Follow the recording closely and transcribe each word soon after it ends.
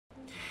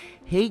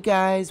Hey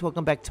guys,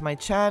 welcome back to my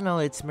channel.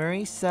 It's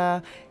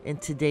Marisa. In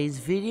today's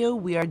video,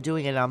 we are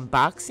doing an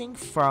unboxing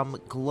from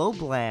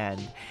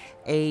Globeland,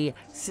 a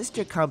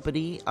sister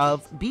company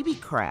of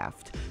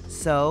Beebeecraft.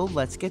 So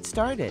let's get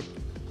started.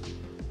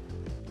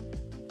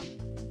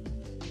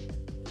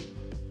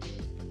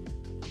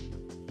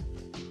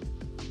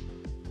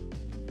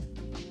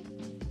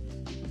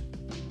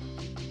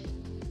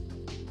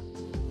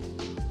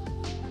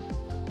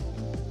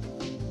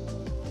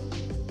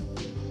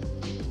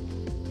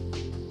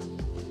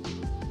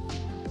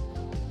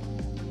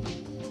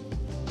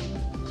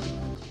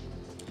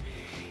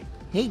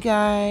 Hey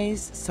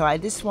guys, so I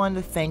just wanted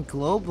to thank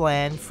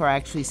Globeland for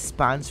actually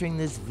sponsoring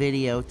this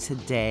video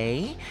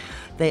today.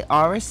 They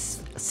are a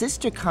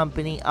sister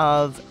company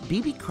of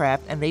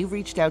Beebeecraft, and they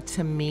reached out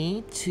to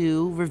me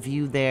to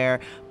review their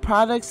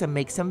products and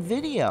make some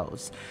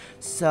videos.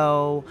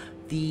 So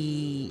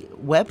the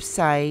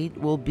website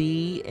will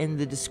be in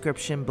the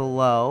description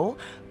below,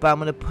 but I'm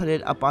going to put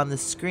it up on the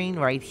screen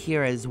right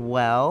here as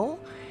well.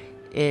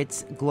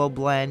 It's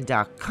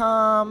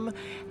globeland.com,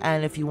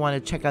 and if you want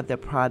to check out their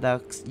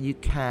products, you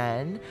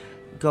can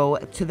go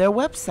to their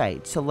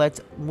website. So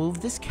let's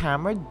move this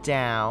camera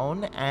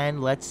down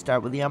and let's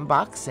start with the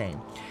unboxing.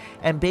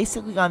 And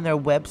basically on their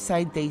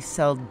website, they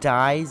sell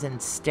dies and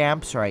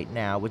stamps right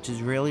now, which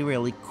is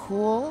really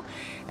cool.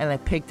 And I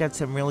picked out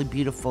some really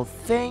beautiful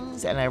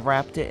things and I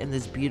wrapped it in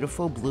this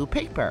beautiful blue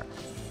paper.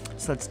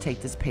 So let's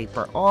take this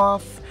paper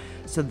off.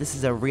 So this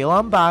is a real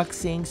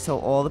unboxing, so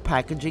all the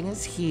packaging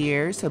is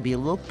here, so be a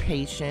little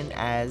patient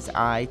as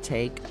I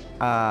take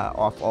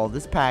off all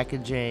this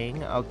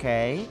packaging,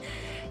 okay,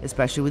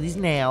 especially with these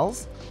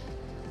nails.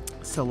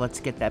 So let's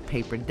get that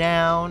paper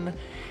down,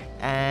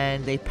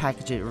 and they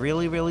package it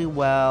really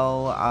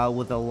well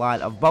with a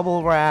lot of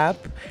bubble wrap.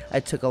 I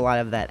took a lot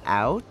of that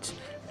out,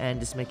 and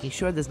just making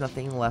sure there's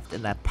nothing left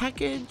in that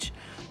package.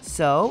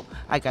 So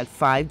I got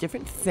 5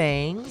 different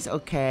things,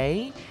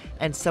 okay,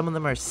 and some of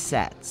them are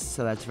sets,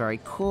 so that's very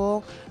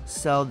cool.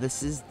 So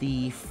this is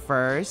the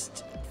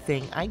first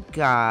thing I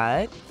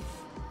got.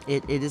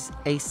 It is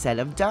a set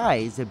of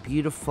dies, a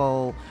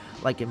beautiful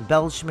like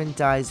embellishment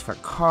dies for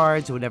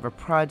cards or whatever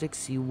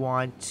projects you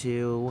want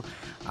to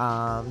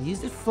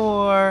use it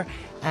for,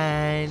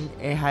 and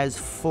it has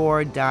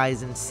 4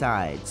 dies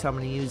inside. So I'm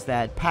going to use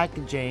that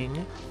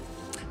packaging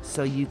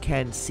so you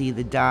can see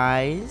the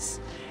dies.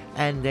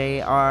 And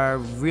they are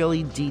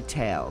really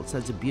detailed. So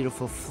it's a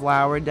beautiful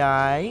flower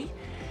die.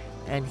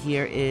 And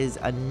here is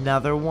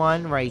another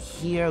one right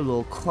here, a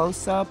little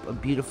close-up, a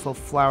beautiful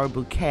flower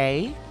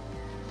bouquet.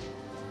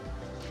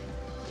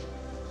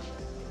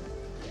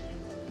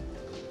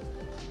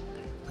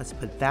 Let's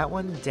put that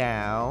one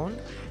down.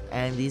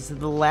 And these are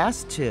the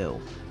last 2.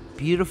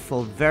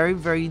 Beautiful,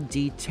 very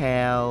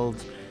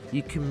detailed.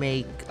 You can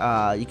make,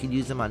 you can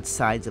use them on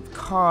sides of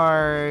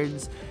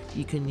cards.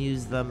 You can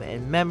use them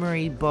in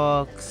memory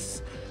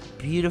books.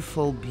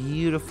 Beautiful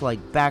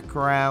like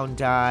background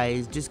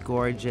dies, just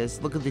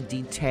gorgeous. Look at the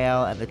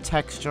detail and the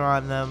texture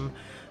on them.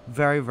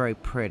 Very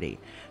pretty.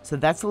 So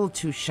that's a little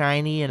too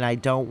shiny and I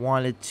don't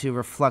want it to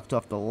reflect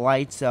off the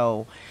light,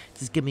 so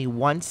just give me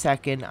 1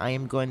 second. I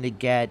am going to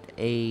get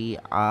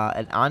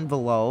an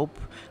envelope,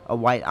 a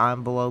white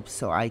envelope,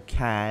 so I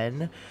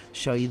can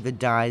show you the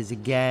dies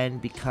again,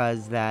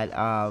 because that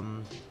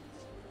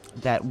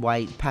that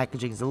white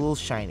packaging is a little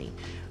shiny.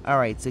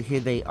 Alright, so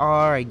here they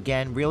are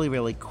again,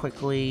 really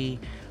quickly.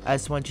 I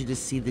just want you to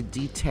see the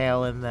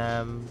detail in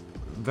them.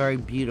 Very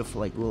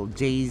beautiful, like little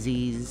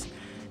daisies,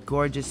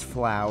 gorgeous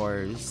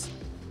flowers.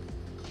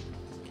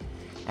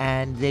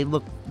 And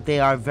they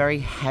are very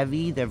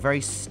heavy, they're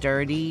very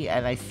sturdy,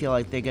 and I feel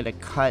like they're gonna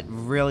cut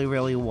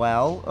really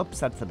well. Oops,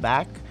 that's the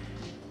back.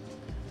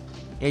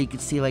 Yeah, you can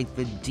see like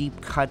the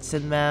deep cuts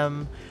in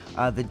them,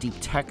 the deep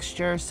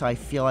texture, so I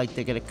feel like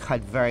they're gonna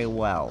cut very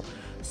well.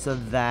 So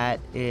that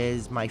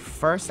is my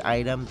first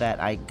item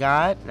that I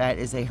got. That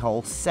is a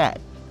whole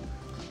set.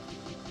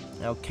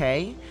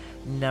 Okay,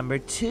 number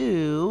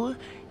 2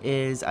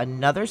 is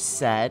another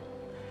set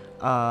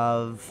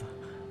of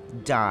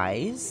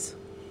dies,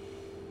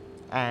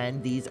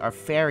 and these are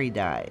fairy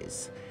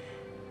dies.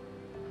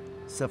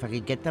 So if I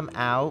could get them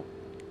out,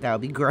 that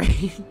would be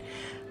great.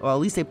 Well, at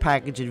least they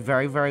package it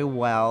very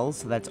well,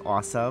 so that's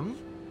awesome.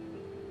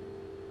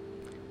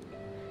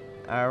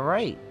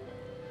 Alright.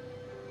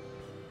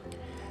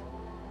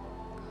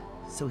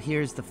 So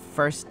here's the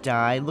first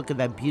die. Look at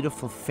that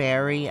beautiful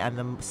fairy and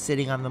them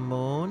sitting on the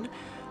moon.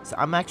 So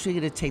I'm actually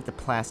going to take the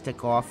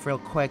plastic off real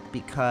quick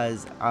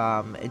because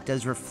it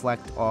does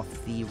reflect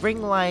off the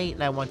ring light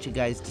and I want you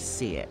guys to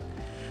see it.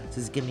 So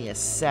just give me a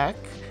sec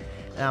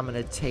and I'm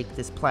going to take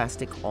this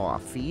plastic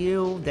off for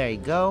you. There you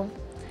go.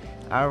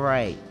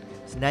 Alright.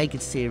 So now you can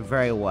see it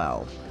very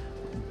well.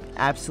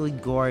 Absolutely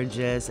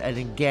gorgeous, and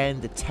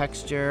again the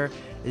texture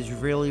is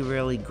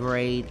really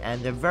great, and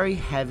they're very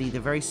heavy,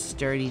 they're very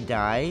sturdy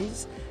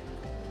dies.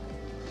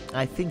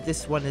 I think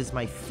this one is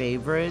my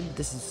favorite.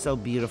 This is so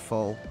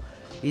beautiful.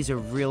 These are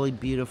really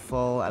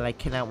beautiful and I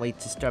cannot wait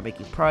to start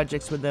making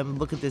projects with them.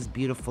 Look at this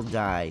beautiful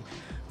die.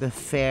 the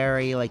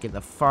fairy like in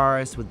the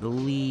forest with the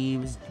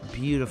leaves.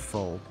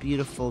 Beautiful,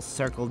 beautiful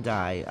circle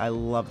die. I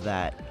love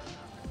that.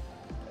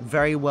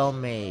 Very well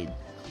made.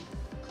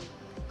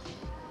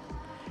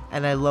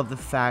 And I love the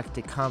fact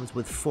it comes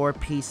with 4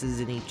 pieces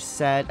in each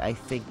set. I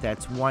think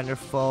that's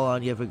wonderful,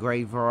 and you have a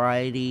great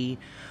variety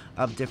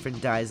of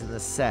different dies in the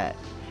set.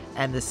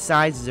 And the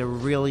sizes are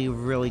really,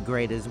 really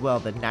great as well.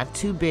 They're not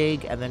too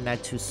big and they're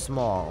not too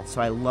small.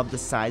 So I love the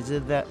size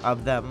of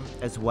them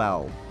as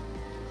well.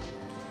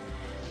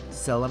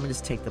 So let me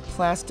just take the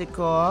plastic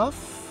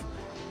off.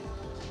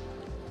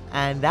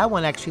 And that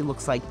one actually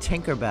looks like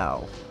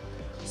Tinkerbell.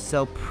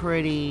 So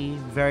pretty,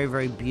 very,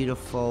 very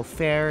beautiful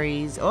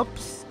fairies.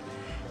 Oops.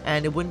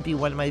 And it wouldn't be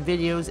one of my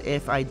videos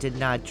if I did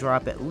not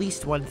drop at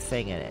least one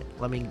thing in it.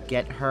 Let me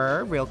get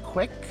her real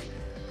quick.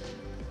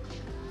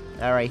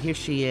 Alright, here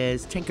she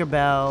is.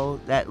 Tinkerbell.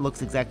 That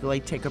looks exactly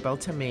like Tinkerbell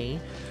to me.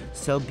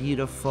 So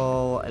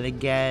beautiful. And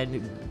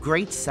again,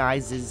 great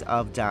sizes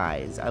of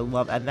dies. I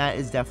love, and that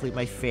is definitely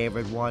my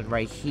favorite one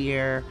right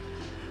here.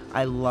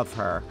 I love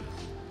her.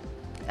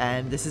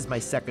 And this is my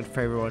second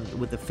favorite one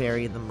with the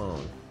fairy and the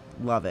moon.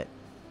 Love it.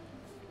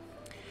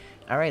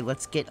 Alright,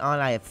 let's get on.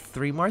 I have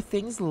 3 more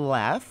things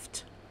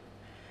left.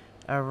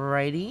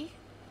 Alrighty.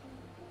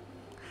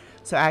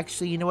 So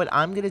actually, you know what?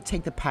 I'm going to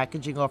take the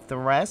packaging off the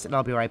rest and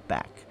I'll be right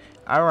back.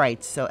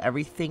 Alright, so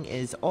everything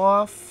is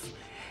off.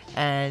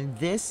 And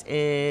this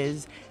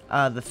is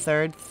the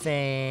third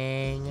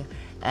thing.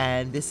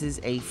 And this is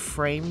a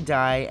frame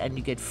die and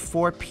you get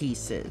 4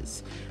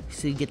 pieces.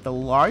 So you get the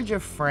larger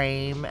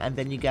frame and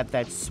then you get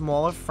that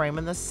smaller frame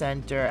in the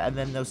center and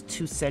then those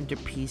 2 center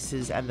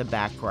pieces and the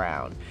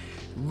background.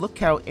 Look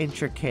how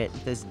intricate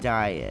this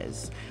die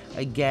is.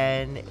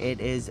 Again,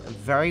 it is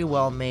very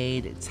well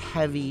made. It's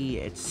heavy,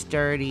 it's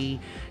sturdy,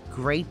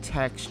 great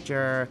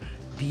texture,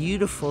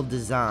 beautiful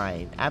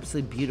design,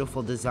 absolutely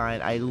beautiful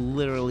design. I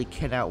literally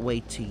cannot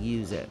wait to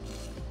use it.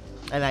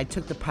 And I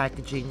took the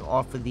packaging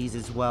off of these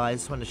as well. I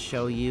just want to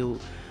show you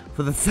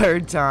for the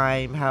 3rd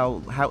time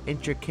how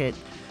intricate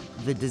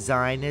the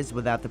design is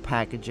without the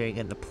packaging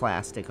and the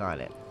plastic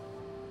on it.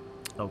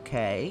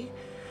 Okay.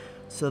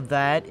 So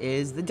that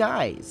is the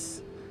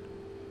dies.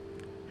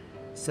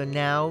 So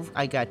now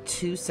I got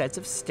 2 sets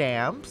of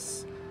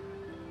stamps.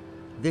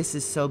 This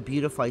is so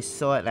beautiful. I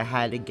saw it and I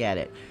had to get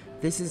it.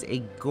 This is a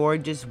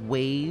gorgeous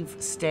wave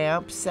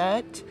stamp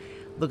set.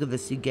 Look at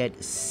this. You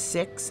get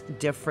 6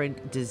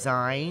 different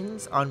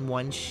designs on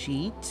one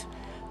sheet.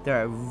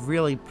 They're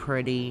really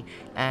pretty.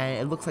 And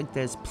it looks like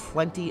there's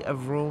plenty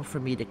of room for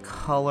me to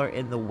color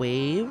in the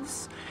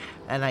waves.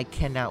 And I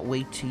cannot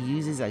wait to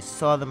use these. I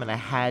saw them and I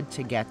had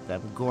to get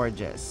them.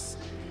 Gorgeous.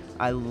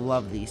 I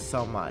love these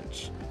so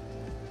much.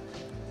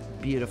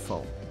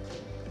 Beautiful.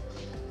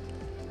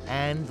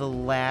 And the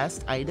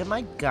last item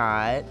I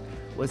got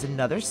was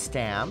another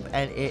stamp,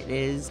 and it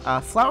is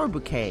flower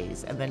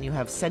bouquets. And then you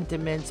have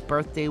sentiments,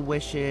 birthday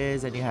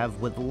wishes, and you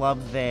have with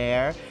love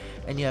there.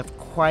 And you have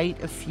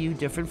quite a few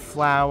different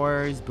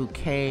flowers,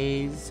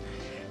 bouquets,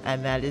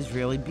 and that is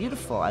really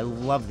beautiful. I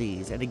love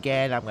these. And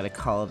again, I'm going to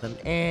color them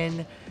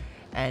in.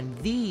 And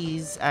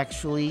these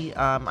actually,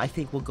 I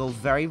think will go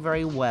very,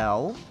 very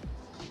well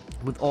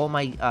with all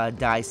my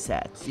die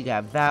sets. You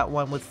have that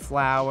one with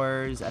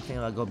flowers. I think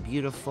it'll go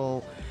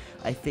beautiful.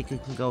 I think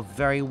it can go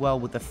very well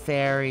with the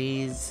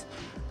fairies.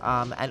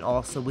 And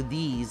also with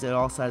these, it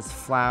also has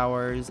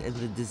flowers in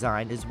the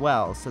design as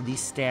well. So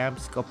these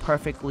stamps go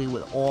perfectly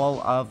with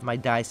all of my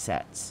die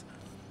sets.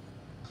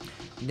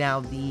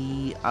 Now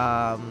the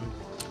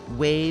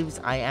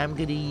waves, I am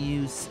going to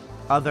use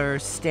other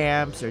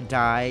stamps or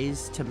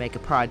dies to make a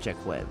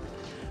project with.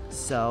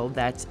 So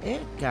that's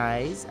it,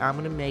 guys. I'm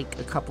going to make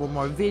a couple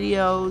more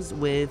videos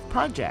with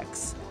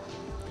projects.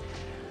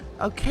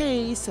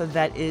 Okay, so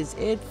that is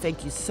it.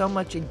 Thank you so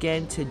much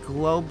again to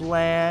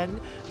Globeland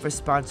for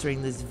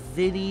sponsoring this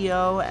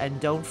video. And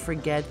don't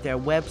forget their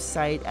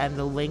website and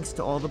the links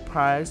to all the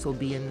products will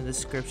be in the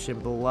description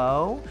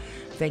below.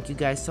 Thank you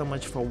guys so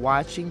much for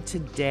watching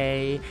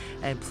today.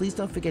 And please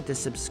don't forget to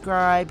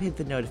subscribe, hit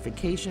the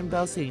notification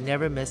bell so you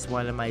never miss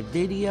one of my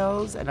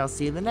videos. And I'll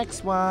see you in the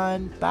next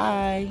one.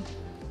 Bye.